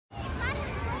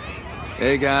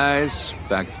Hey, guys.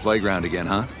 Back at the playground again,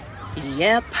 huh?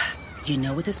 Yep. You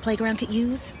know what this playground could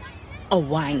use? A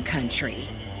wine country.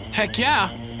 Heck yeah,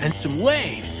 and some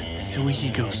waves, so we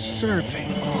could go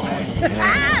surfing. Oh,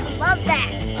 yeah. Love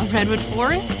that. A redwood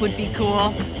forest would be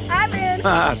cool. I'm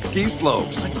in. Ski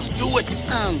slopes. Let's do it.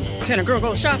 Can a girl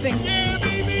go shopping? Yeah,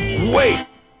 baby. Wait!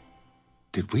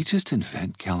 Did we just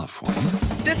invent California?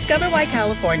 Discover why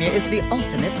California is the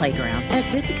ultimate playground at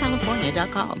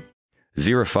visitcalifornia.com.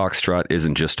 Zero Foxtrot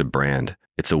isn't just a brand,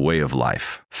 it's a way of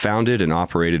life. Founded and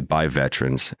operated by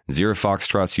veterans, Zero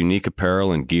Foxtrot's unique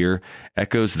apparel and gear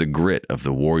echoes the grit of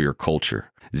the warrior culture.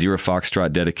 Zero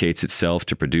Foxtrot dedicates itself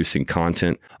to producing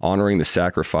content, honoring the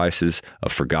sacrifices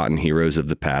of forgotten heroes of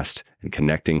the past, and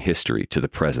connecting history to the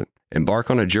present.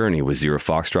 Embark on a journey with Zero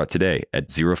Foxtrot today at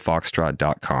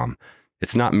zerofoxtrot.com.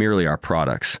 It's not merely our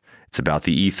products, it's about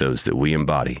the ethos that we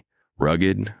embody.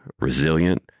 Rugged,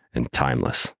 resilient, and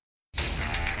timeless.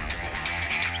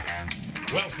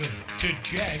 Welcome to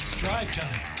Jags Drive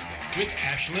Time with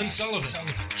Ashlyn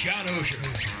Sullivan, John Oehser,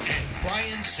 and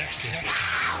Brian Sexton.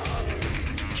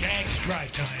 Jags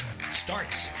Drive Time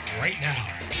starts right now.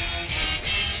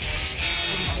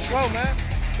 Go, man.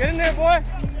 Get in there, boy.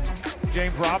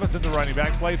 James Robinson, the running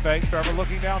back, play fake. Trevor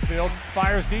looking downfield,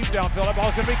 fires deep downfield. That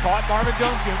ball's going to be caught. Marvin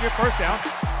Jones Jr., first down.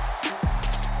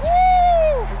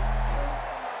 Woo!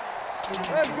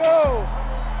 Let's go.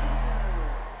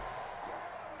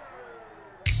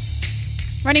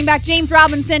 Running back James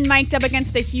Robinson mic'd up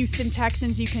against the Houston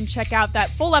Texans. You can check out that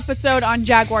full episode on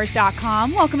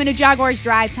Jaguars.com. Welcome into Jaguars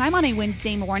Drive Time on a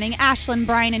Wednesday morning. Ashlyn,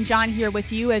 Brian, and John here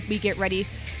with you as we get ready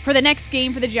for the next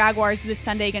game for the Jaguars this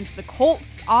Sunday against the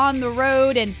Colts on the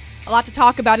road. And a lot to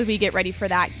talk about as we get ready for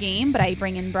that game. But I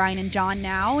bring in Brian and John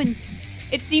now. And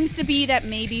it seems to be that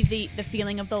maybe the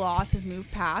feeling of the loss has moved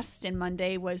past. And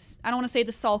Monday was, I don't want to say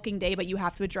the sulking day, but you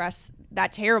have to address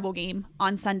that terrible game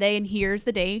on Sunday. And here's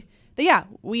the day that, yeah,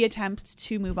 we attempt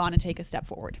to move on and take a step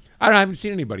forward. I haven't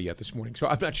seen anybody yet this morning, so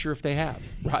I'm not sure if they have,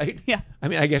 right? Yeah. I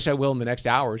mean, I guess I will in the next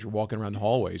hour as you're walking around the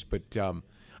hallways, but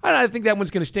I think that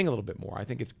one's going to sting a little bit more. I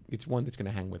think it's one that's going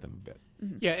to hang with them a bit.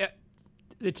 Mm-hmm. Yeah,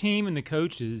 the team and the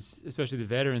coaches, especially the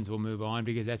veterans, will move on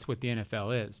because that's what the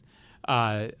NFL is.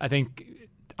 I think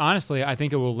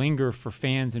it will linger for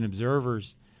fans and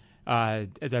observers,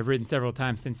 as I've written several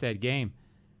times since that game.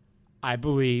 I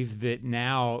believe that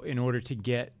now, in order to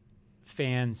get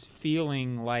fans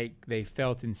feeling like they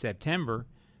felt in September,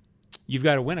 you've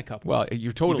got to win a couple. Well,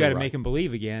 you're totally You've got to right. make them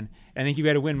believe again. I think you've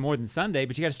got to win more than Sunday,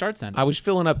 but you got to start Sunday. I was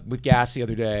filling up with gas the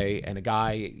other day, and a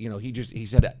guy, he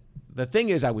said, the thing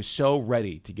is, I was so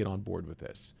ready to get on board with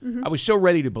this. Mm-hmm. I was so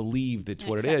ready to believe that's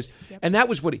what it is. Yep. And that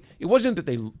was what it wasn't that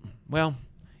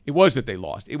it was that they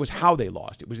lost. It was how they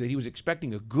lost. It was that he was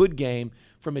expecting a good game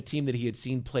from a team that he had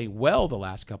seen play well the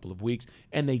last couple of weeks,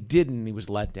 and they didn't, and he was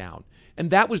let down.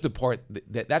 And that was the part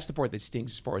that's the part that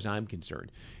stings as far as I'm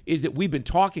concerned, is that we've been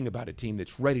talking about a team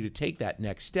that's ready to take that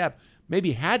next step,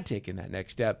 maybe had taken that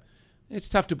next step. It's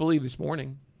tough to believe this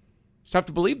morning. It's tough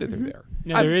to believe that they're there.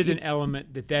 Now, there is an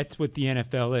element that's what the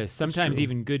NFL is. Sometimes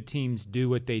even good teams do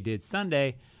what they did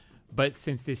Sunday, but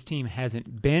since this team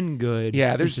hasn't been good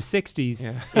since the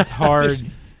 60s, it's hard.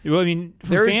 Well, I mean,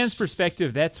 from fans'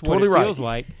 perspective, that's what it feels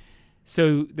like.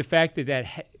 So the fact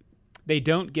that they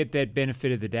don't get that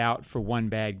benefit of the doubt for one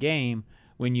bad game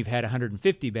when you've had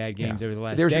 150 bad games over the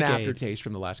last decade. There's an aftertaste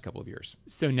from the last couple of years.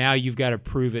 So now you've got to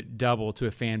prove it double to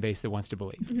a fan base that wants to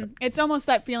believe. Mm-hmm. It's almost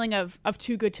that feeling of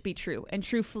too good to be true. And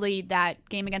truthfully, that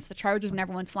game against the Chargers, when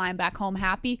everyone's flying back home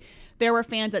happy, there were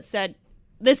fans that said,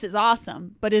 this is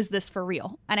awesome, but is this for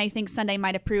real? And I think Sunday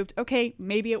might have proved, okay,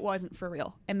 maybe it wasn't for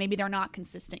real, and maybe they're not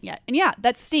consistent yet. And yeah,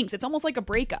 that stinks. It's almost like a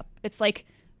breakup. It's like,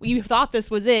 you thought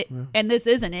this was it, and this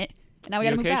isn't it, and now we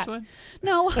got to move back. Shelley?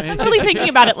 No, I'm really thinking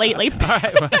about it lately. All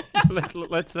right, well,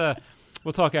 let's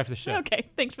we'll talk after the show. Okay,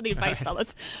 thanks for the advice,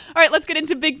 fellas. All right, let's get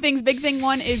into big things. Big thing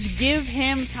one is give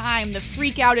him time. The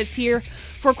freak out is here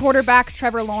for quarterback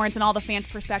Trevor Lawrence, and all the fans'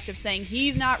 perspective saying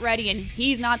he's not ready and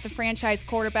he's not the franchise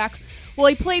quarterback. Well,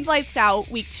 he played lights out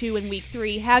week 2 and week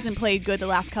 3. Hasn't played good the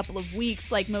last couple of weeks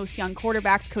like most young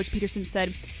quarterbacks. Coach Peterson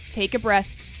said, take a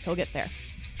breath. He'll get there.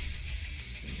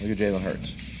 Look at Jalen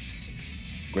Hurts.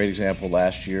 Great example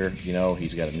last year.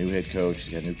 He's got a new head coach.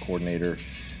 He's got a new coordinator.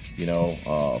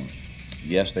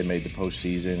 Yes, they made the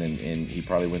postseason, and he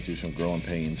probably went through some growing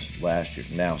pains last year.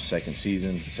 Now, second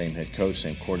season, the same head coach,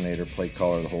 same coordinator, play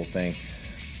caller, the whole thing.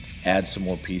 Add some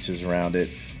more pieces around it.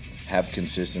 Have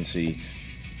consistency.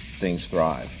 Things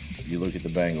thrive. You look at the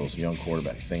Bengals, young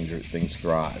quarterback, things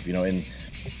thrive. And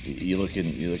you look at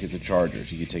the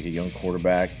Chargers. You can take a young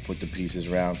quarterback, put the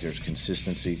pieces around. There's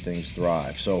consistency, things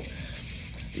thrive. So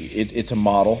it's a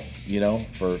model.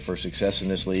 for success in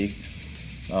this league.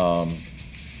 And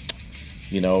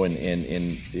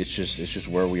it's just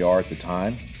where we are at the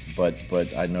time.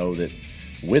 But I know that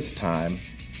with time,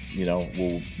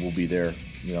 we'll be there,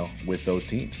 with those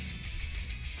teams.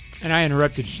 And I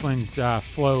interrupted Schlinn's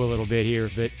flow a little bit here,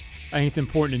 but I think it's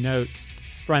important to note,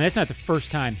 Brian, that's not the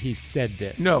first time he's said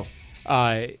this. No.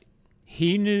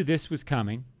 He knew this was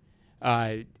coming.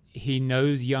 He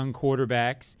knows young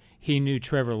quarterbacks. He knew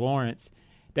Trevor Lawrence.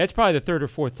 That's probably the third or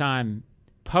fourth time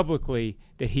publicly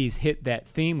that he's hit that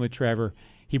theme with Trevor.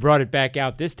 He brought it back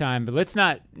out this time, but let's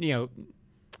not, I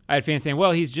had fans saying,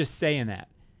 well, he's just saying that.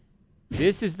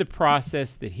 This is the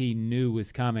process that he knew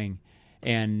was coming.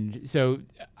 And so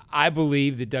I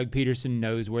believe that Doug Peterson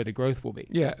knows where the growth will be.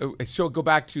 Yeah, so go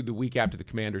back to the week after the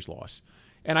Commanders' loss.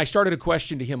 And I started a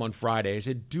question to him on Friday. I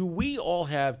said, do we all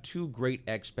have too great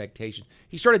expectations?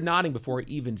 He started nodding before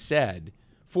he even said,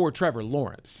 for Trevor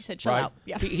Lawrence. He said, chill out.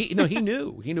 Yeah. He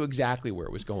knew. He knew exactly where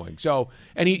it was going. So,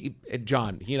 and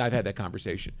John, he and I have had that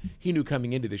conversation. He knew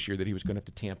coming into this year that he was going to have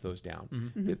to tamp those down.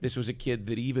 Mm-hmm. This was a kid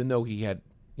that even though he had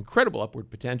incredible upward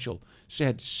potential,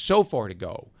 had so far to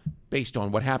go based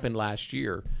on what happened last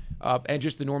year and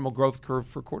just the normal growth curve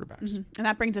for quarterbacks. Mm-hmm. And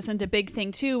that brings us into big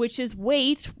thing, too, which is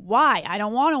wait. Why? I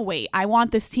don't want to wait. I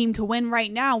want this team to win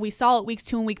right now. We saw it weeks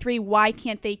 2 and week 3. Why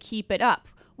can't they keep it up?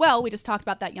 Well, we just talked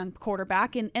about that young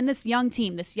quarterback and this young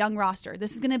team, this young roster.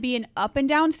 This is going to be an up and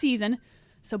down season,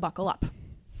 so buckle up.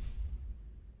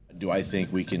 Do I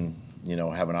think we can,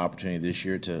 have an opportunity this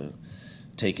year to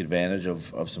take advantage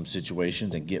of some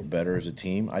situations and get better as a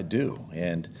team? I do,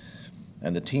 and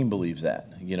the team believes that,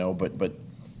 but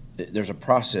there's a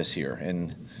process here,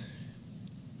 and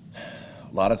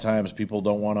a lot of times people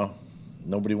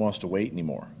nobody wants to wait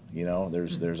anymore.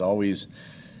 There's always,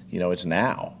 it's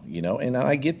now, and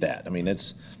I get that. I mean,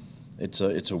 it's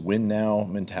a win now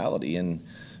mentality, and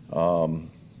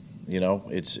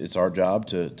it's our job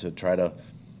to try to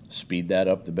speed that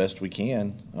up the best we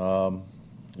can,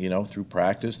 through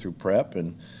practice, through prep,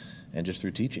 and just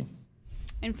through teaching.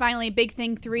 And finally, big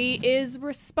thing 3 is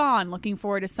respond. Looking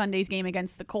forward to Sunday's game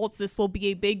against the Colts. This will be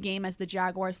a big game as the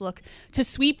Jaguars look to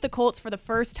sweep the Colts for the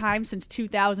first time since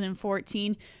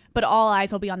 2014. But all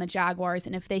eyes will be on the Jaguars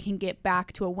and if they can get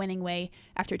back to a winning way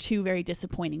after 2 very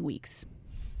disappointing weeks.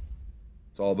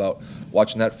 It's all about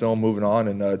watching that film, moving on,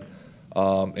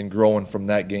 and growing from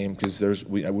that game because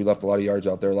we left a lot of yards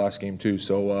out there last game too.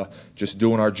 So just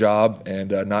doing our job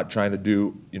and not trying to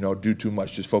do too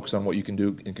much. Just focus on what you can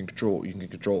do and can control. You can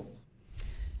control.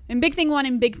 And big thing 1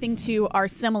 and big thing 2 are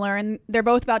similar, and they're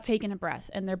both about taking a breath,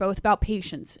 and they're both about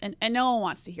patience. And no one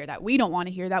wants to hear that. We don't want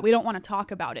to hear that. We don't want to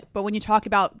talk about it. But when you talk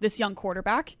about this young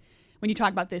quarterback, when you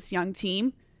talk about this young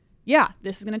team, yeah,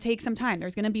 this is going to take some time.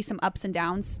 There's going to be some ups and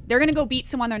downs. They're going to go beat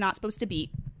someone they're not supposed to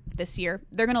beat this year.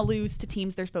 They're going to lose to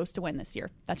teams they're supposed to win this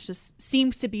year. That just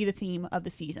seems to be the theme of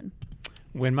the season.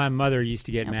 When my mother used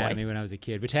to get mad at me when I was a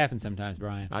kid, which happens sometimes,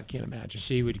 Brian. I can't imagine.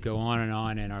 She would go on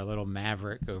in our little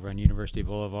Maverick over on University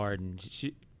Boulevard, and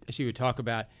she would talk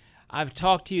about, I've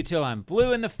talked to you till I'm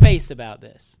blue in the face about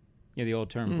this. The old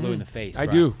term, blue in the face. I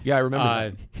do. Yeah, I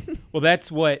remember that. Well,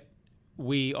 that's what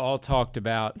we all talked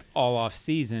about all off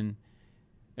season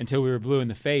until we were blue in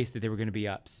the face, that there were going to be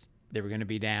ups. There were going to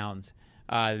be downs.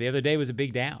 The other day was a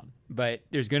big down, but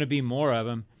there's going to be more of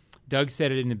them. Doug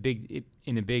said it in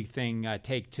the big thing,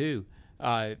 take 2,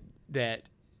 that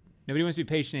nobody wants to be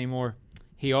patient anymore.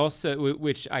 He also,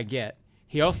 which I get,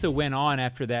 he also went on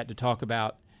after that to talk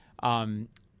about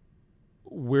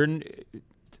we're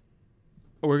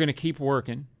going to keep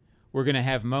working. We're going to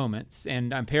have moments,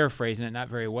 and I'm paraphrasing it not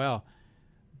very well,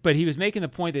 but he was making the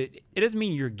point that it doesn't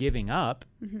mean you're giving up.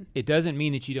 Mm-hmm. It doesn't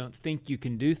mean that you don't think you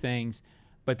can do things.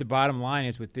 But the bottom line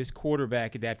is with this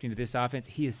quarterback adapting to this offense,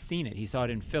 he has seen it. He saw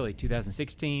it in Philly,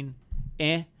 2016,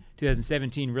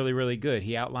 2017, really, really good.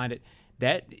 He outlined it.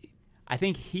 That I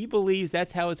think he believes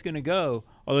that's how it's going to go,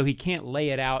 although he can't lay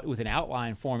it out with an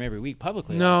outline for him every week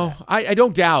publicly. No, like I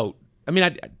don't doubt. I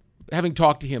mean, having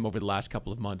talked to him over the last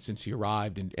couple of months since he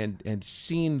arrived and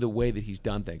seen the way that he's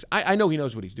done things, I know he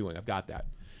knows what he's doing. I've got that.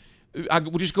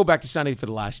 We'll just go back to Sunday for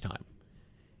the last time.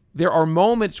 There are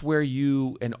moments where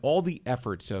you, and all the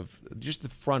efforts of just the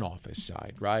front office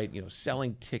side, right?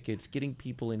 Selling tickets, getting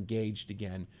people engaged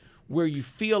again, where you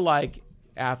feel like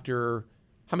after,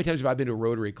 how many times have I been to a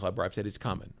Rotary Club where I've said it's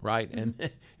coming, right? Mm-hmm.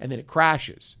 And then it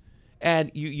crashes.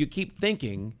 And you keep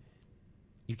thinking,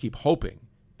 you keep hoping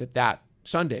that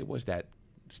Sunday was that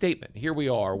statement. Here we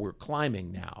are, we're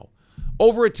climbing now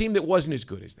over a team that wasn't as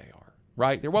good as they are,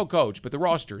 right? They're well coached, but the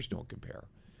rosters don't compare.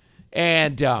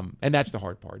 And that's the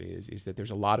hard part is that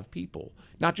there's a lot of people,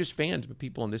 not just fans, but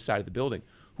people on this side of the building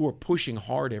who are pushing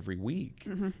hard every week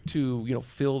to,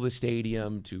 fill the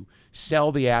stadium, to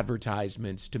sell the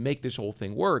advertisements, to make this whole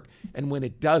thing work. And when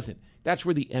it doesn't, that's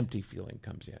where the empty feeling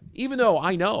comes in. Even though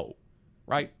I know,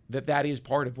 right, that is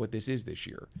part of what this is this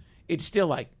year, it's still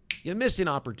like you miss an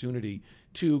opportunity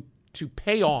to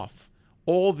pay off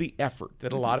all the effort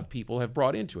that a lot of people have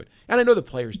brought into it. And I know the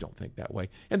players don't think that way,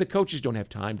 and the coaches don't have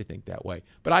time to think that way,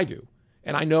 but I do.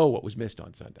 And I know what was missed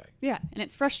on Sunday. Yeah, and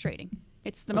it's frustrating.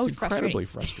 It's the most incredibly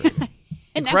frustrating.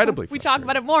 And incredibly we talk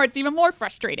about it more, it's even more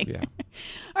frustrating. Yeah.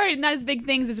 All right, and that is big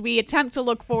things as we attempt to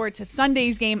look forward to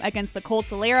Sunday's game against the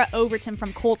Colts. Lara Overton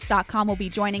from Colts.com will be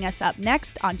joining us up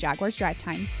next on Jaguars Drive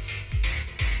Time.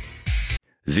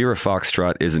 Zero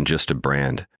Foxtrot isn't just a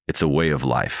brand, it's a way of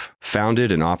life.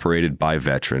 Founded and operated by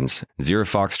veterans, Zero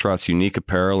Foxtrot's unique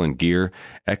apparel and gear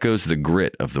echoes the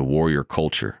grit of the warrior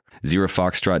culture. Zero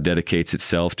Foxtrot dedicates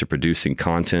itself to producing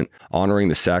content, honoring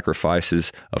the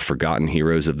sacrifices of forgotten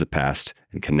heroes of the past,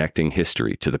 and connecting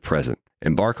history to the present.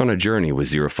 Embark on a journey with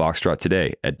Zero Foxtrot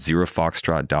today at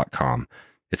zerofoxtrot.com.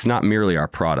 It's not merely our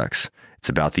products, it's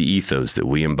about the ethos that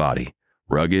we embody.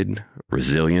 Rugged,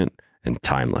 resilient, and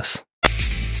timeless.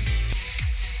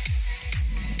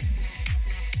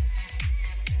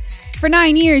 For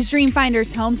 9 years,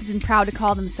 Dreamfinders Homes have been proud to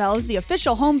call themselves the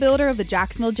official home builder of the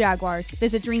Jacksonville Jaguars.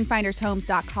 Visit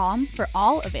dreamfindershomes.com for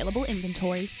all available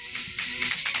inventory.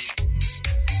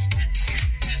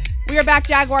 We are back,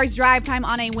 Jaguars Drive Time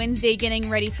on a Wednesday, getting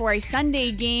ready for a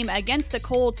Sunday game against the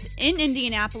Colts in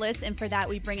Indianapolis. And for that,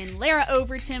 we bring in Lara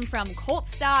Overton from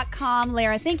Colts.com.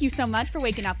 Lara, thank you so much for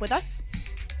waking up with us.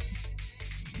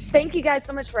 Thank you guys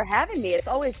so much for having me. It's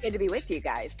always good to be with you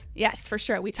guys. Yes, for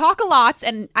sure. We talk a lot,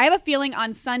 and I have a feeling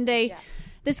on Sunday,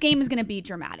 this game is going to be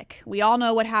dramatic. We all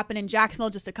know what happened in Jacksonville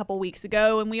just a couple weeks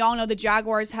ago, and we all know the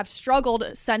Jaguars have struggled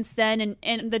since then,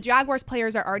 and the Jaguars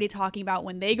players are already talking about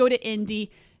when they go to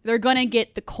Indy, they're going to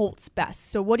get the Colts' best.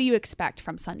 So what do you expect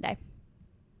from Sunday?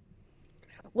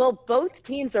 Well, both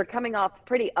teams are coming off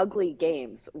pretty ugly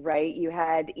games, right? You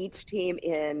had each team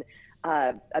in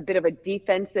a bit of a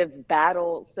defensive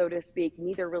battle, so to speak.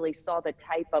 Neither really saw the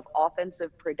type of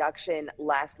offensive production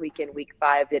last week in Week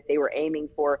 5 that they were aiming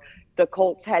for. The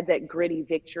Colts had that gritty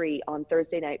victory on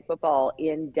Thursday Night Football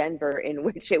in Denver, in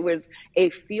which it was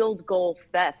a field goal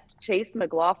fest. Chase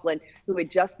McLaughlin, who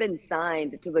had just been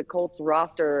signed to the Colts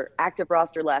roster, active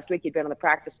roster last week, he'd been on the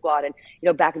practice squad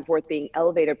and, back and forth being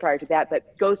elevated prior to that,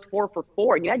 but goes 4 for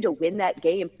 4. And you had to win that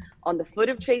game on the foot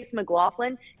of Chase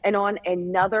McLaughlin and on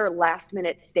another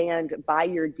last-minute stand by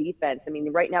your defense. I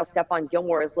mean, right now, Stephon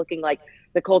Gilmore is looking like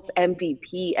the Colts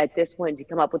MVP at this point to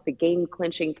come up with the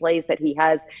game-clinching plays that he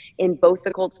has in both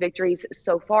the Colts victories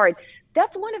so far. And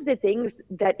that's one of the things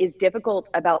that is difficult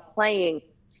about playing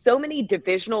so many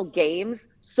divisional games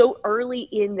so early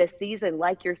in the season,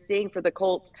 like you're seeing for the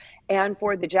Colts and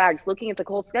for the Jags. Looking at the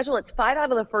Colts schedule, it's 5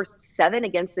 out of the first 7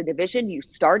 against the division. You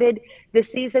started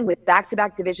this season with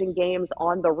back-to-back division games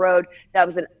on the road. That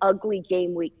was an ugly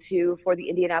game week 2 for the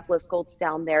Indianapolis Colts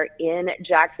down there in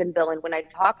Jacksonville. And when I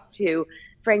talked to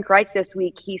Frank Reich this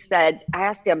week, I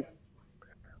asked him,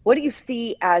 what do you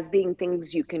see as being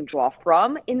things you can draw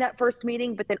from in that first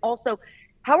meeting? But then also,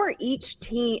 how is each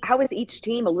team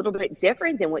a little bit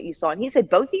different than what you saw? And he said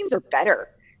both teams are better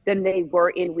than they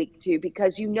were in week 2,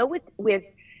 because with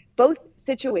both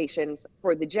situations,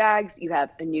 for the Jags, you have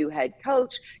a new head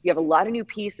coach, you have a lot of new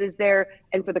pieces there,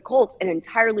 and for the Colts, an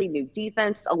entirely new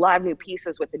defense, a lot of new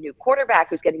pieces with a new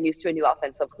quarterback who's getting used to a new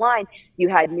offensive line. You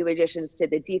had new additions to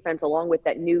the defense along with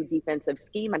that new defensive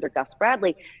scheme under Gus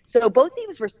Bradley. So both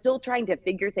teams were still trying to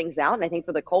figure things out, and I think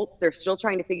for the Colts, they're still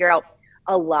trying to figure out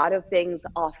a lot of things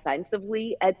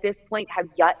offensively at this point, have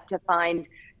yet to find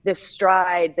the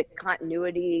stride, the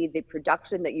continuity, the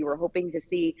production that you were hoping to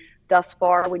see thus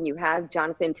far when you have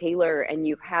Jonathan Taylor and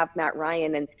you have Matt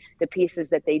Ryan and the pieces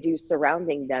that they do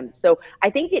surrounding them. So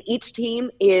I think that each team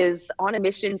is on a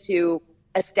mission to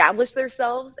establish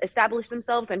themselves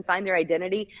and find their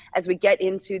identity as we get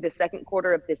into the second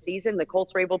quarter of the season. The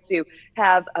Colts were able to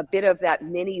have a bit of that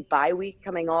mini bye week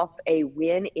coming off a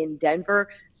win in Denver.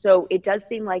 So it does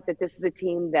seem like that this is a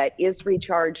team that is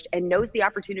recharged and knows the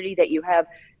opportunity that you have,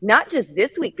 not just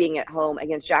this week being at home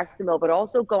against Jacksonville, but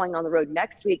also going on the road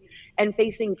next week and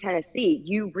facing Tennessee.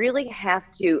 You really have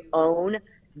to own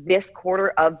this quarter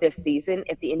of this season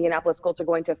if the Indianapolis Colts are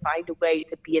going to find a way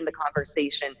to be in the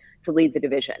conversation to lead the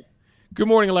division. Good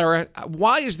morning, Lara.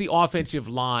 Why is the offensive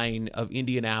line of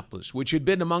Indianapolis, which had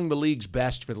been among the league's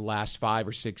best for the last 5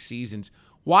 or 6 seasons,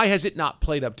 why has it not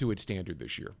played up to its standard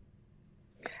this year?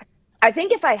 I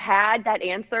think if I had that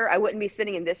answer, I wouldn't be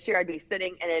sitting in this chair. I'd be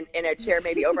sitting in a chair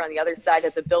maybe over on the other side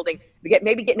of the building,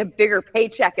 maybe getting a bigger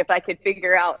paycheck if I could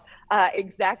figure out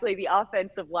exactly the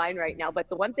offensive line right now. But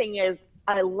the one thing is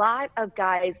a lot of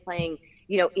guys playing,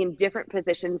 in different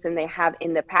positions than they have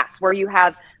in the past, where you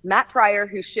have Matt Pryor,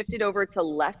 who shifted over to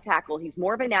left tackle. He's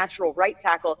more of a natural right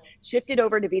tackle, shifted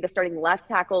over to be the starting left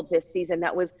tackle this season.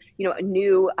 That was, a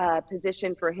new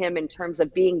position for him in terms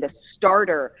of being the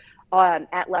starter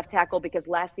at left tackle, because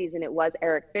last season it was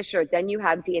Eric Fisher. Then you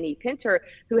have Danny Pinter,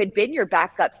 who had been your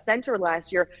backup center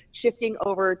last year, shifting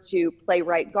over to play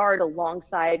right guard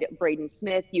alongside Braden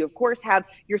Smith. You, of course, have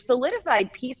your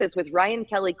solidified pieces with Ryan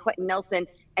Kelly, Quentin Nelson,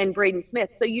 and Braden Smith.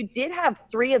 So you did have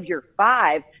 3 of your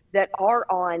 5 that are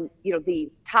on,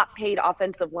 the top paid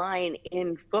offensive line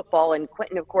in football. And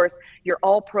Quentin, of course, your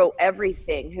all-pro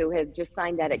everything, who had just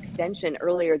signed that extension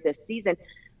earlier this season.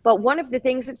 But one of the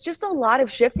things, it's just a lot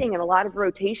of shifting and a lot of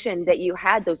rotation that you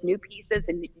had, those new pieces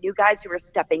and new guys who were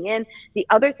stepping in. The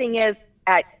other thing is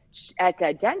at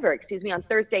Denver, on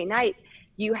Thursday night,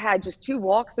 you had just 2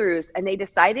 walkthroughs, and they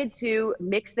decided to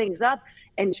mix things up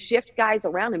and shift guys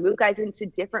around and move guys into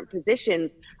different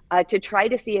positions to try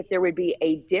to see if there would be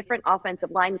a different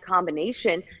offensive line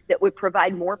combination that would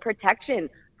provide more protection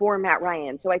for Matt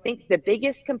Ryan. So I think the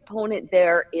biggest component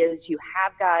there is you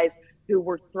have guys who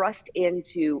were thrust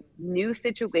into new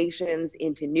situations,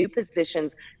 into new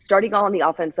positions, starting on the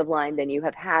offensive line than you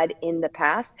have had in the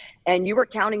past. And you were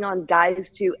counting on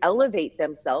guys to elevate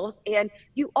themselves. And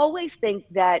you always think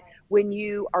that when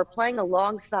you are playing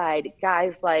alongside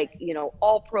guys like,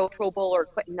 all-pro Pro Bowler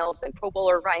Quentin Nelson, Pro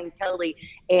Bowler Ryan Kelly,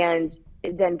 and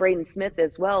then Braden Smith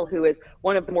as well, who is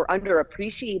one of the more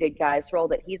underappreciated guys for all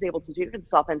that he's able to do to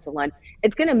this offensive line.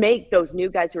 It's going to make those new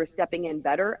guys who are stepping in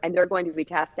better, and they're going to be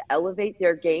tasked to elevate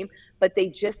their game, but they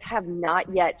just have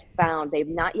not yet they've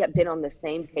not yet been on the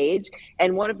same page.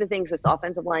 And one of the things this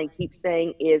offensive line keeps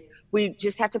saying is we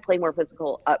just have to play more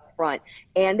physical up front.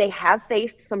 And they have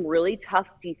faced some really tough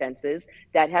defenses.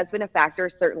 That has been a factor,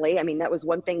 certainly. I mean, that was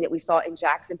one thing that we saw in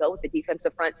Jacksonville with the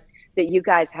defensive front that you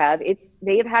guys have.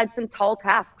 They have had some tall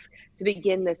tasks to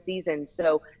begin this season.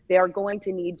 So they are going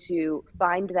to need to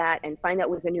find that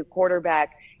with a new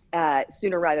quarterback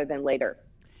sooner rather than later.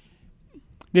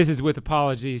 This is with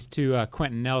apologies to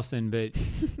Quentin Nelson, but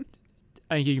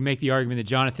I think you can make the argument that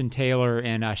Jonathan Taylor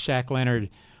and Shaq Leonard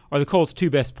are the Colts' 2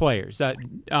 best players,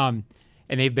 and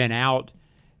they've been out.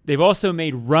 They've also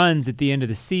made runs at the end of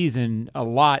the season a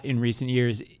lot in recent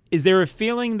years. Is there a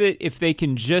feeling that if they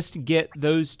can just get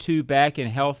those 2 back and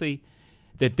healthy,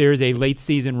 that there's a late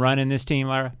season run in this team,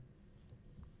 Lara?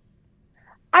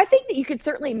 I think that you could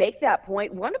certainly make that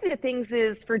point. One of the things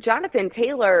is for Jonathan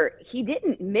Taylor, he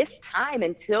didn't miss time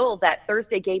until that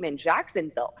Thursday game in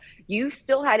Jacksonville. You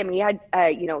still had him. He had,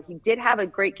 he did have a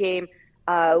great game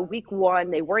week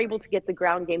 1. They were able to get the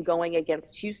ground game going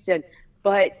against Houston,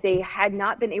 but they had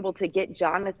not been able to get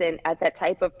Jonathan at that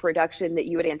type of production that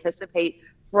you would anticipate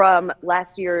from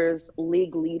last year's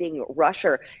league leading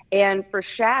rusher. And for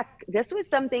Shaq, this was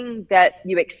something that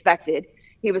you expected.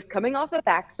 He was coming off of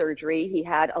back surgery. He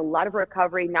had a lot of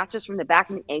recovery, not just from the back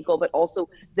and the ankle, but also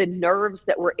the nerves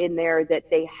that were in there that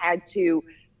they had to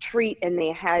treat and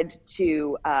they had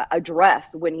to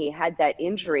address when he had that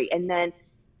injury. And then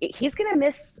he's going to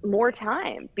miss more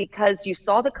time because you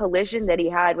saw the collision that he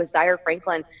had with Zaire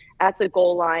Franklin at the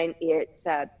goal line. It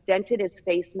dented his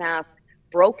face mask,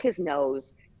 broke his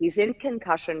nose. He's in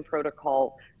concussion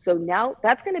protocol. So now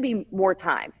that's going to be more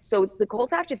time. So the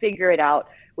Colts have to figure it out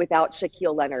without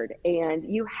Shaquille Leonard. And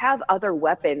you have other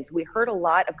weapons. We heard a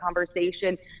lot of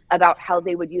conversation about how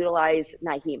they would utilize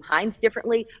Nyheim Hines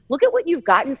differently. Look at what you've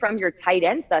gotten from your tight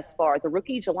ends thus far. The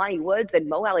rookie Jelani Woods and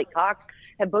Mo Alley Cox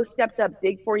have both stepped up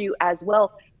big for you as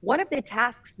well. One of the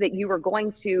tasks that you were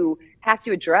going to have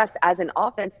to address as an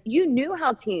offense, you knew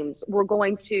how teams were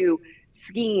going to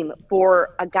scheme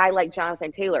for a guy like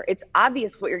Jonathan Taylor. It's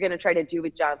obvious what you're going to try to do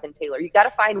with Jonathan Taylor. You got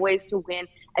to find ways to win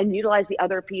and utilize the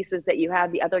other pieces that you have,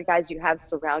 the other guys you have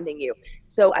surrounding you.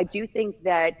 So I do think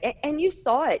that, and you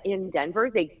saw it in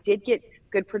Denver, they did get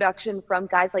good production from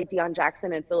guys like Deion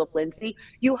Jackson and Phillip Lindsay.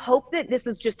 You hope that this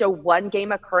is just a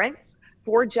one-game occurrence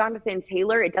for Jonathan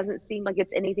Taylor. It doesn't seem like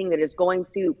it's anything that is going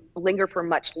to linger for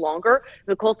much longer.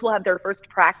 The Colts will have their first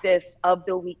practice of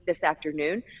the week this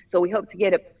afternoon. So we hope to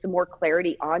get some more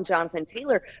clarity on Jonathan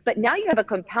Taylor. But now you have a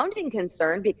compounding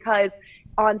concern because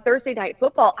on Thursday Night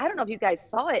Football, I don't know if you guys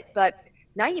saw it, but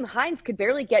Nyheim Hines could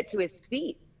barely get to his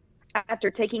feet after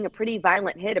taking a pretty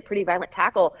violent hit, a pretty violent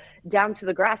tackle down to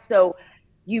the grass. So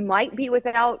you might be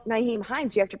without Nyheim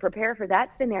Hines. You have to prepare for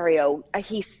that scenario.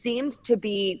 He seemed to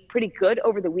be pretty good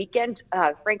over the weekend.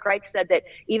 Frank Reich said that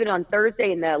even on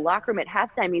Thursday in the locker room at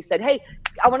halftime, he said, hey,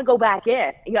 I want to go back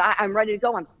in. I'm ready to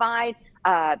go. I'm fine.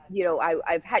 I've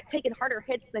taken harder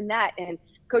hits than that. And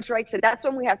Coach Reich said that's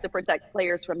when we have to protect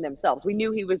players from themselves. We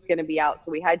knew he was going to be out,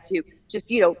 so we had to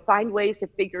just, find ways to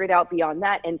figure it out beyond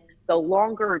that. And the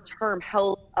longer-term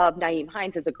health of Nyheim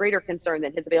Hines is a greater concern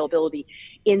than his availability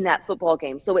in that football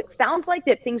game. So it sounds like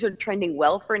that things are trending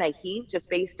well for Nyheim, just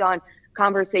based on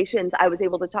conversations. I was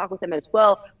able to talk with him as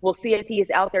well. We'll see if he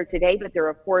is out there today, but there are,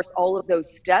 of course, all of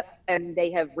those steps, and they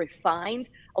have refined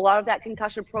a lot of that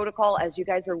concussion protocol, as you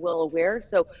guys are well aware.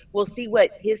 So we'll see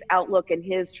what his outlook and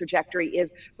his trajectory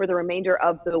is for the remainder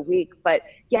of the week. But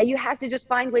yeah, you have to just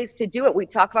find ways to do it. We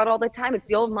talk about all the time. It's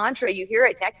the old mantra. You hear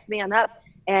it, next man up.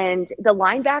 And the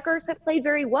linebackers have played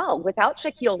very well without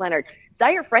Shaquille Leonard.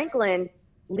 Zaire Franklin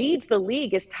leads the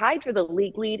league, is tied for the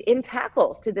league lead in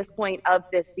tackles to this point of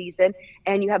this season.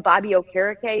 And you have Bobby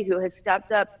Okereke, who has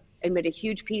stepped up and made a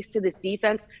huge piece to this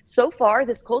defense. So far,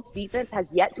 this Colts defense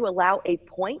has yet to allow a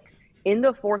point in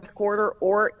the fourth quarter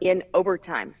or in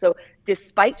overtime. So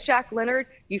despite Shaq Leonard,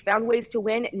 you found ways to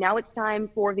win. Now it's time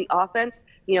for the offense.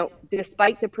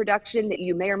 Despite the production that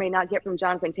you may or may not get from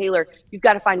Jonathan Taylor, you've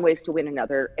got to find ways to win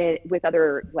with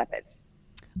other weapons.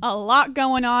 A lot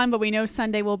going on, but we know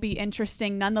Sunday will be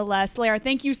interesting nonetheless. Lara,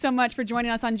 thank you so much for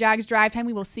joining us on Jags Drive Time.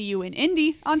 We will see you in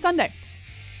Indy on Sunday.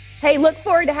 Hey, look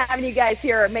forward to having you guys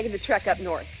here making the trek up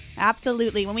north.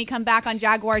 Absolutely. When we come back on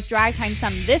Jaguars Drive Time,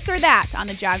 some this or that on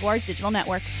the Jaguars Digital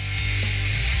Network.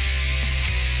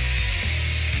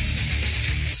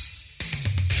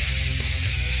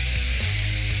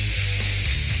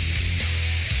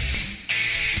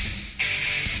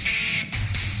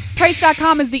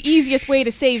 Price.com is the easiest way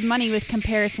to save money with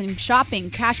comparison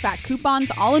shopping, cashback, coupons,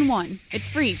 all in one. It's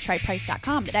free. Try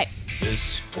Price.com today.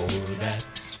 This or that.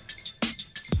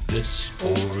 This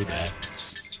or that.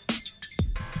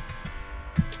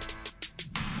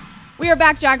 We are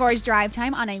back, Jaguars Drive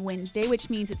Time, on a Wednesday,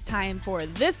 which means it's time for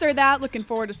this or that. Looking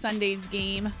forward to Sunday's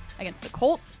game against the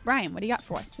Colts. Brian, what do you got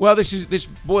for us? Well, this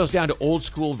boils down to old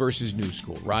school versus new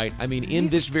school, right? I mean, in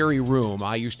this very room,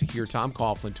 I used to hear Tom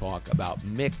Coughlin talk about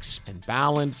mix and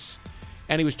balance,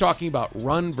 and he was talking about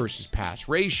run versus pass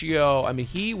ratio. I mean,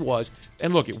 he was,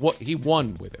 and look, he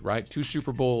won with it, right? 2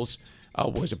 Super Bowls,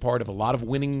 was a part of a lot of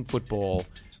winning football.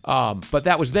 But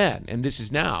that was then, and this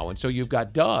is now. And so you've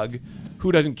got Doug,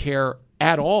 who doesn't care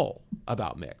at all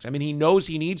about mix. I mean, he knows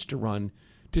he needs to run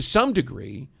to some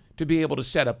degree to be able to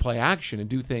set up play action and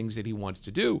do things that he wants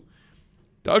to do.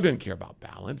 Doug didn't care about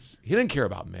balance. He didn't care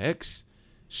about mix.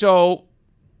 So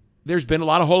there's been a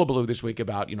lot of hullabaloo this week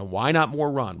about, why not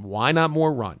more run? Why not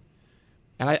more run?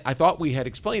 And I thought we had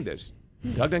explained this.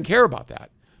 Doug doesn't care about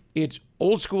that. It's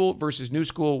old school versus new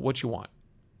school. What you want?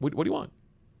 What do you want?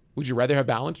 Would you rather have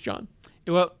balance, John?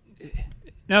 Well,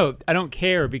 no, I don't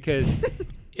care because,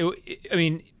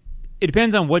 it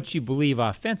depends on what you believe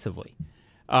offensively.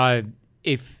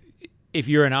 If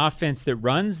you're an offense that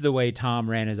runs the way Tom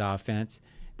ran his offense,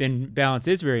 then balance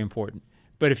is very important.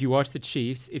 But if you watch the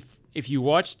Chiefs, if you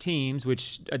watch teams,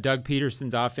 which Doug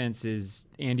Peterson's offense is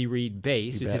Andy Reid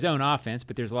based, it's his own offense,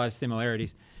 but there's a lot of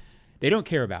similarities. They don't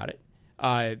care about it.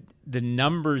 The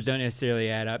numbers don't necessarily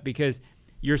add up because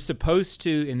you're supposed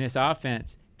to, in this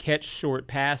offense, catch short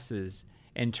passes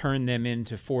and turn them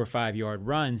into 4 or 5 yard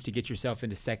runs to get yourself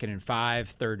into 2nd and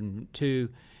 5, 3rd and 2.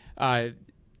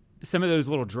 Some of those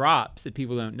little drops that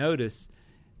people don't notice,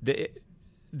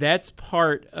 that's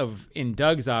part of, in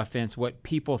Doug's offense, what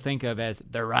people think of as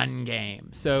the run game.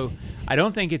 So I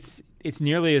don't think it's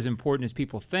nearly as important as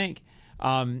people think.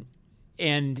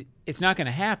 And it's not going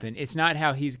to happen. It's not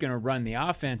how he's going to run the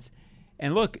offense.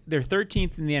 And look, they're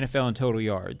 13th in the NFL in total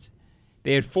yards.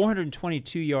 They had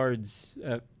 422 yards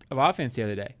of offense the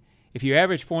other day. If you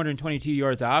average 422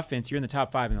 yards of offense, you're in the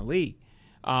top 5 in the league.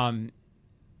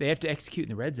 They have to execute in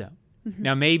the red zone. Mm-hmm.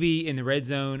 Now, maybe in the red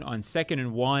zone on 2nd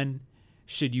and 1,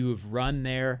 should you have run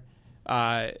there?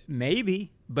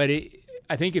 Maybe. But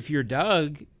I think if you're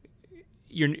Doug,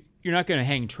 you're not going to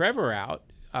hang Trevor out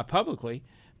publicly.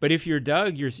 But if you're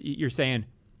Doug, you're saying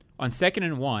on 2nd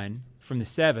and 1 from the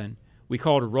 7, we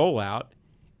called a rollout.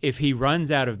 If he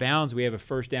runs out of bounds, we have a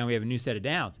first down. We have a new set of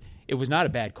downs. It was not a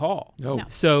bad call. No.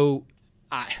 So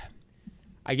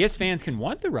I guess fans can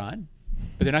want the run,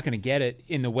 but they're not going to get it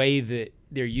in the way that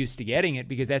they're used to getting it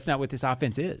because that's not what this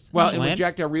offense is. Well, and when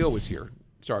Jack Del Rio was here,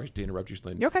 sorry to interrupt you,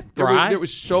 Lynn. You're okay. There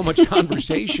was so much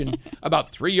conversation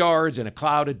about 3 yards and a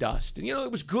cloud of dust. And,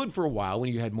 it was good for a while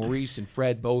when you had Maurice and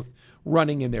Fred both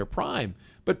running in their prime.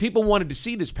 But people wanted to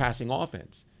see this passing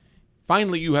offense.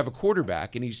 finally you have a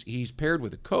quarterback, and he's paired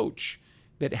with a coach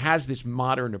that has this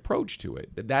modern approach to it.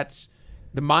 That's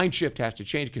the mind shift has to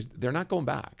change because they're not going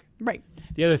back. Right.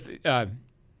 The other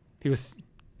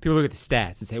people look at the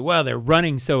stats and say, well, they're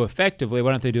running so effectively.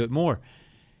 Why don't they do it more?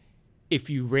 If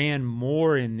you ran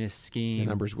more in this scheme, the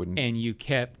numbers wouldn't. And you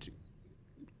kept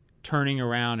turning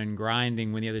around and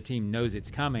grinding when the other team knows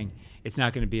it's coming, it's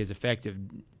not going to be as effective.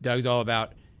 Doug's all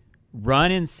about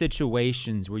run in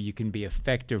situations where you can be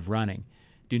effective running.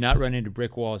 Do not run into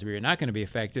brick walls where you're not going to be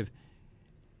effective.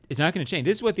 It's not going to change.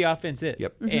 This is what the offense is.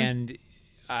 Yep. And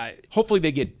hopefully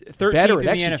they get 13th better in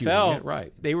at the executing NFL. it.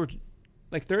 Right. They were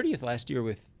like 30th last year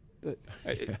and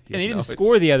they didn't no,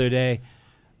 score the other day.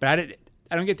 But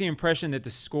I don't get the impression that the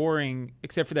scoring,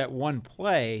 except for that one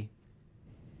play,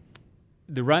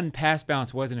 the run-pass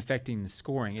balance wasn't affecting the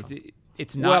scoring.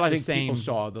 It's not well, I the think same people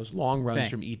saw those long runs thing.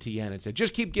 from ETN and said,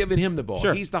 just keep giving him the ball.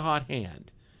 Sure. He's the hot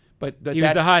hand. But he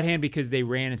was the hot hand because they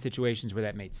ran in situations where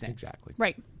that made sense. Exactly.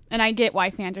 Right. And I get why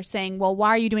fans are saying, well, why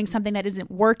are you doing something that isn't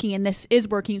working and this is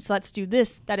working, so let's do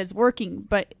this that is working.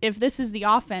 But if this is the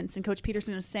offense, and Coach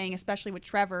Peterson was saying, especially with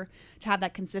Trevor, to have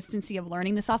that consistency of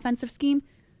learning this offensive scheme,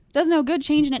 does no good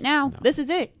changing it now. No. This is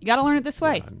it. You got to learn it this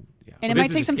way. Yeah. And it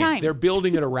might take some time. They're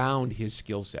building it around his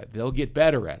skill set. They'll get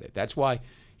better at it. That's why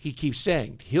he keeps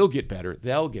saying he'll get better,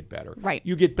 they'll get better. Right.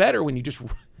 You get better when you just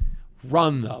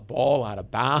run the ball out of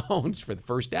bounds for the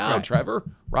first down, right. Trevor,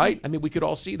 right? I mean, we could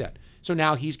all see that. So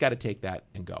now he's got to take that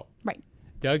and go. Right.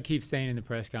 Doug keeps saying in the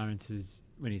press conferences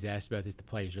when he's asked about this, the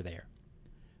plays are there.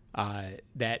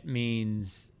 That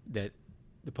means that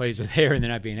the plays are there and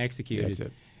they're not being executed. That's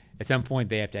it. At some point,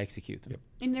 they have to execute them. Yep.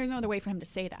 And there's no other way for him to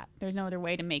say that. There's no other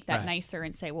way to make that right. nicer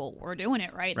and say, well, we're doing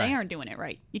it right. Right. They aren't doing it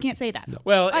right. You can't say that. No.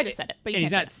 Well, I just said it, but you and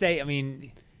can't he's say not saying, I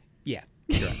mean, yeah.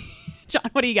 You're right. John,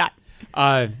 what do you got?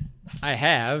 I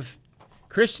have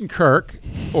Christian Kirk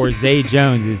or Zay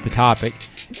Jones is the topic.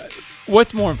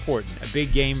 What's more important, a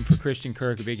big game for Christian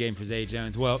Kirk, a big game for Zay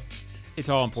Jones? Well, it's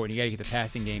all important. You got to get the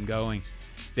passing game going.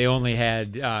 They only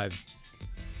had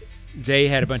Zay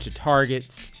had a bunch of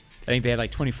targets. I think they had like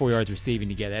 24 yards receiving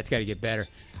together. That's got to get better.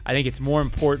 I think it's more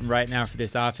important right now for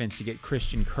this offense to get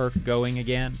Christian Kirk going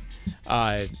again.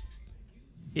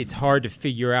 It's hard to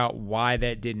figure out why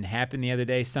that didn't happen the other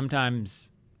day.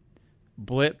 Sometimes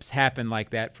blips happen like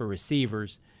that for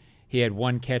receivers. He had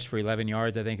one catch for 11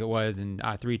 yards, I think it was, and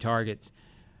 3 targets.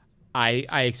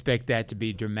 I expect that to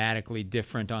be dramatically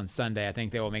different on Sunday. I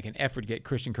think they will make an effort to get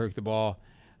Christian Kirk the ball.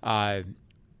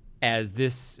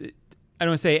 I don't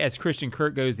want to say as Christian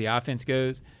Kirk goes, the offense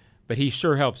goes, but he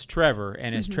sure helps Trevor,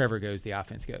 and as Trevor goes, the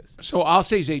offense goes. So I'll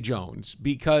say Zay Jones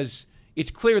because it's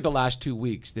clear the last 2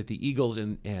 weeks that the Eagles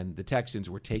and the Texans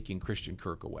were taking Christian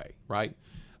Kirk away, right?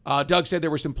 Doug said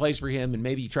there were some plays for him, and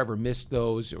maybe Trevor missed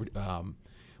those.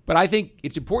 But I think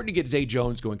it's important to get Zay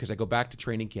Jones going because I go back to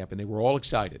training camp, and they were all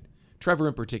excited. Trevor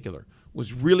in particular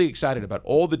was really excited about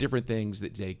all the different things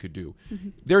that Zay could do. Mm-hmm.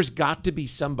 There's got to be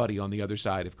somebody on the other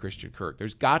side of Christian Kirk.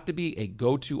 There's got to be a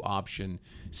go-to option,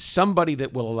 somebody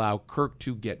that will allow Kirk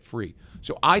to get free.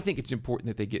 So I think it's important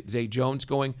that they get Zay Jones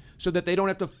going so that they don't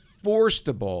have to force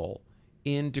the ball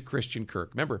into Christian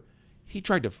Kirk. Remember, he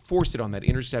tried to force it on that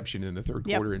interception in the third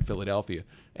quarter in Philadelphia.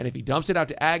 And if he dumps it out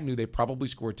to Agnew, they probably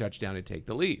score a touchdown and take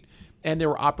the lead. And there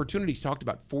were opportunities, talked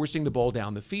about forcing the ball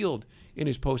down the field in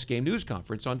his post-game news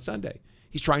conference on Sunday.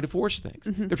 He's trying to force things.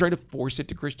 Mm-hmm. They're trying to force it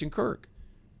to Christian Kirk.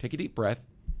 Take a deep breath.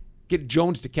 Get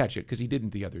Jones to catch it because he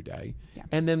didn't the other day. Yeah.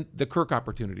 And then the Kirk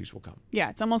opportunities will come. Yeah,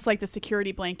 it's almost like the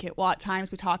security blanket. Well, at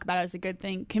times we talk about it as a good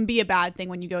thing, can be a bad thing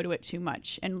when you go to it too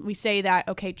much. And we say that,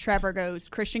 okay, Trevor goes,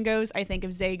 Christian goes. I think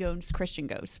if Zay goes, Christian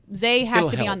goes. Zay has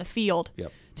to be on the field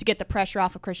to get the pressure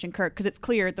off of Christian Kirk because it's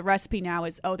clear the recipe now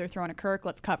is, they're throwing a Kirk,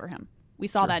 let's cover him. We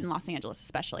saw that in Los Angeles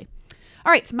especially.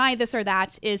 All right, my this or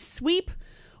that is sweep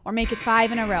or make it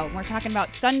 5 in a row. We're talking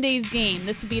about Sunday's game.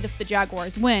 This would be if the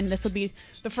Jaguars win. This would be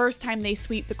the first time they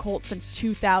sweep the Colts since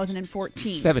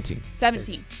 2014.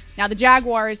 17. Now, the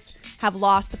Jaguars have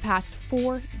lost the past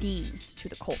 4 games to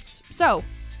the Colts. So, are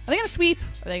they going to sweep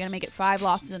or are they going to make it 5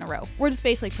 losses in a row? We're just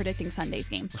basically predicting Sunday's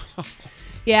game.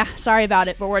 Yeah, sorry about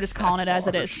it, but we're just calling it as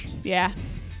it is. Yeah.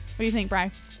 What do you think,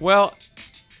 Brian? Well,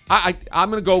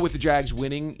 I'm going to go with the Jags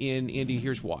winning in Indy.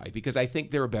 Here's why. Because I think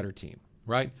they're a better team,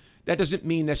 right? That doesn't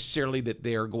mean necessarily that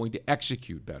they're going to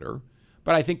execute better,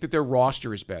 but I think that their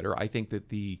roster is better. I think that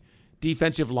the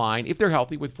defensive line, if they're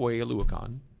healthy with with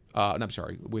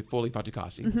Foley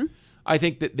Fatukasi, I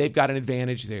think that they've got an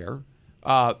advantage there.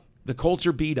 The Colts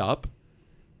are beat up.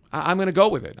 I'm going to go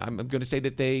with it. I'm going to say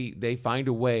that they find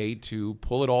a way to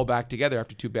pull it all back together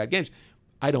after 2 bad games.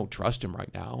 I don't trust him right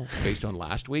now based on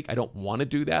last week. I don't want to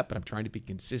do that, but I'm trying to be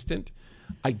consistent.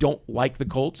 I don't like the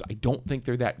Colts. I don't think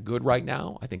they're that good right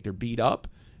now. I think they're beat up,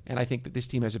 and I think that this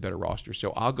team has a better roster.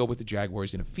 So I'll go with the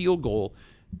Jaguars in a field goal,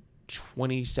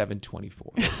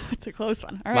 27-24. It's a close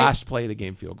one. All right. Last play of the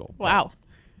game, field goal. Wow.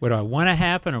 What do I want to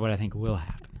happen or what I think will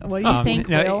happen? What do you think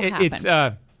will happen? It's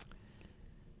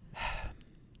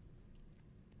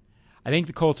I think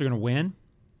the Colts are going to win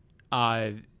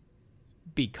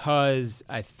because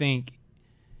I think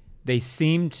they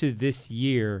seem to this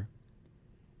year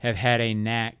have had a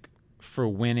knack for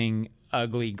winning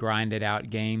ugly, grinded-out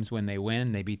games when they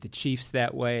win. They beat the Chiefs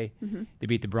that way. Mm-hmm. They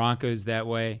beat the Broncos that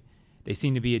way. They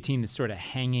seem to be a team that's sort of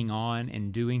hanging on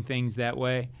and doing things that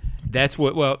way. That's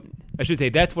what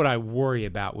I worry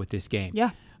about with this game.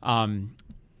 Yeah. The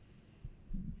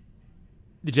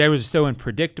Jaguars are so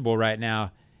unpredictable right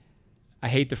now. I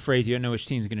hate the phrase, you don't know which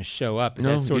team's going to show up. But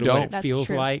that's sort of what it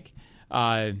feels like.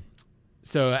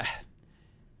 So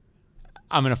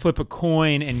I'm going to flip a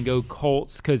coin and go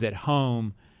Colts because at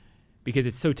home, because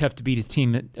it's so tough to beat a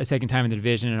team a second time in the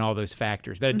division and all those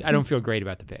factors. But I don't feel great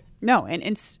about the pick. No,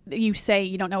 and you say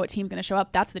you don't know what team's going to show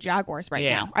up. That's the Jaguars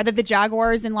now. Are they the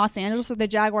Jaguars in Los Angeles or the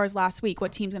Jaguars last week?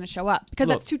 What team's going to show up? Because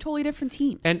that's two totally different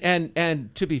teams.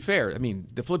 And to be fair, I mean,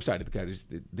 the flip side of the coin is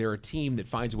they're a team that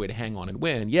finds a way to hang on and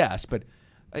win, yes, but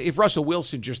if Russell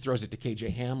Wilson just throws it to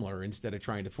KJ Hamler instead of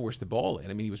trying to force the ball in,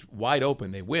 I mean, he was wide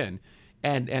open, they win.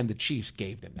 And the Chiefs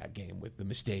gave them that game with the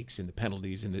mistakes and the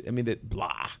penalties and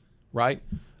right?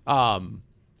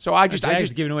 So I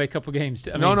just giving away a couple games.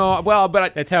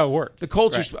 That's how it works. The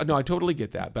Colts are I totally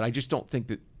get that, but I just don't think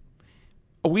that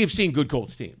we have seen good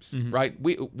Colts teams, right?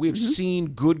 We've seen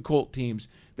good Colt teams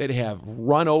that have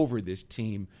run over this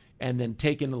team and then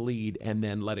taken the lead and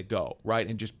then let it go, right?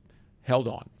 And just held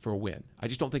on for a win. I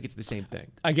just don't think it's the same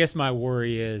thing. I guess my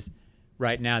worry is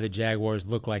right now the Jaguars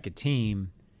look like a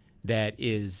team that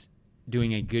is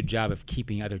doing a good job of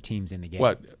keeping other teams in the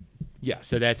game. Yes.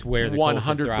 So that's where the Colts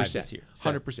have thrived this year.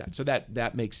 100%. So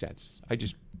that makes sense.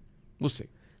 We'll see.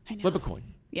 I know. Flip a coin.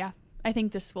 Yeah. I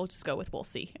think we'll just go with we'll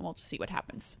see, and we'll just see what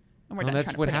happens. And we're done that's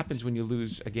trying to what predict. happens when you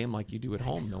lose a game like you do at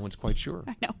home. No one's quite sure.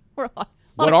 I know. We're a lot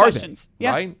what of are questions. they?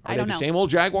 Yeah, right? Are they the same old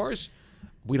Jaguars?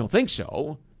 We don't think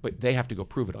so, but they have to go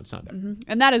prove it on Sunday. Mm-hmm.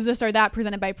 And that is This or That,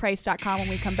 presented by Price.com. When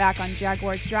we come back on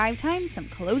Jaguars Drive Time, some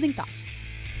closing thoughts.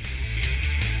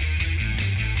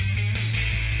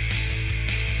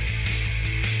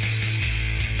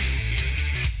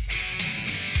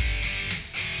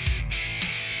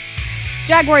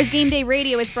 Jaguars Game Day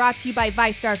Radio is brought to you by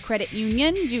VyStar Credit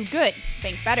Union. Do good.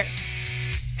 Think better.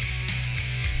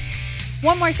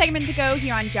 One more segment to go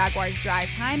here on Jaguars Drive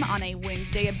Time on a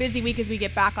Wednesday. A busy week as we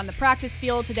get back on the practice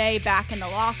field today, back in the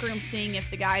locker room, seeing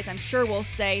if the guys, I'm sure, will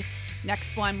say,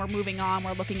 next one, we're moving on.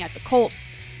 We're looking at the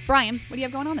Colts. Brian, what do you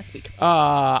have going on this week?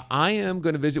 I am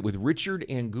going to visit with Richard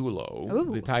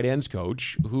Angulo, the tight ends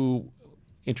coach, who,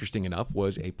 interesting enough,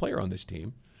 was a player on this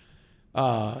team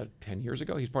 10 years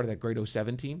ago. He's part of that great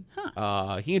 07 team.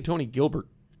 He and Tony Gilbert,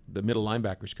 the middle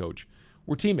linebackers coach,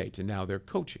 were teammates, and now they're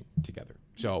coaching together.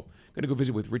 So I'm going to go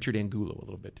visit with Richard Angulo a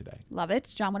little bit today. Love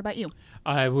it. John, what about you?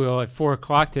 I will. At 4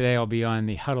 o'clock today, I'll be on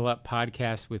the Huddle Up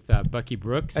podcast with Bucky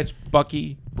Brooks. That's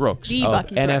Bucky Brooks the of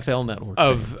Bucky NFL Brooks.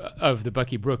 Network. Of the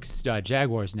Bucky Brooks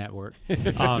Jaguars Network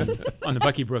on the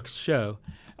Bucky Brooks Show.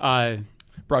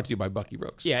 Brought to you by Bucky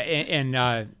Brooks. Yeah, and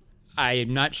I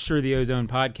am not sure the Ozone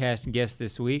podcast guest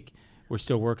this week. We're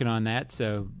still working on that.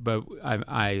 So, but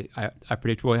I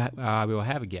predict we will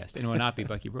have a guest, and it will not be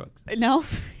Bucky Brooks. No,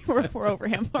 we're over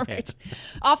him. All right.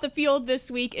 Off the field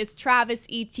this week is Travis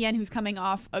Etienne, who's coming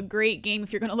off a great game.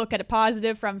 If you're going to look at a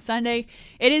positive from Sunday,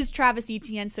 it is Travis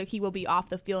Etienne, so he will be off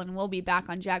the field, and we'll be back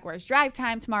on Jaguars Drive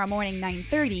Time tomorrow morning,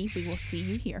 9:30. We will see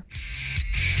you here.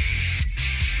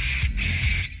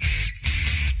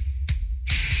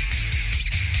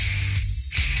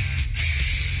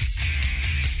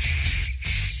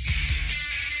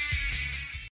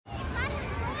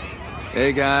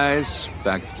 Hey guys,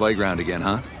 back at the playground again,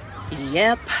 huh?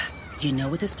 Yep. You know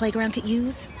what this playground could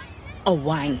use? A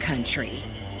wine country.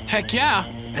 Heck yeah,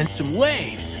 and some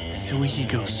waves so we could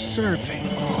go surfing.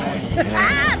 Oh, yeah.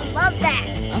 Ah, love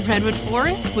that. A redwood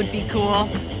forest would be cool.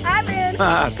 I'm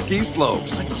in. Ski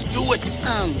slopes. Let's do it.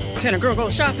 Can a girl go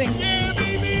shopping? Yeah,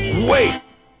 baby. Wait!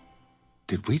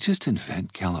 Did we just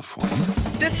invent California?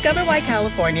 Discover why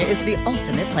California is the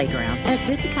ultimate playground at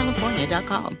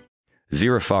visitcalifornia.com.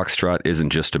 Zero Foxtrot isn't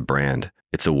just a brand,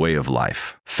 It's a way of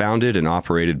life. Founded and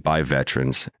operated by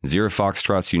veterans, Zero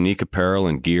Foxtrot's unique apparel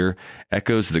and gear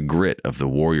echoes the grit of the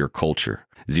warrior culture.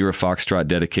 Zero Foxtrot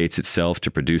dedicates itself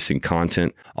to producing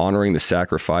content, honoring the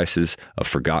sacrifices of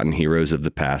forgotten heroes of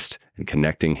the past, and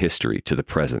connecting history to the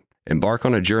present. Embark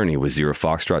on a journey with Zero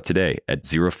Foxtrot today at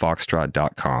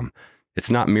zerofoxtrot.com. It's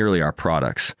not merely our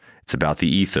products, it's about the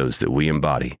ethos that we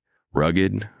embody.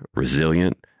 Rugged,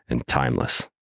 resilient, and timeless.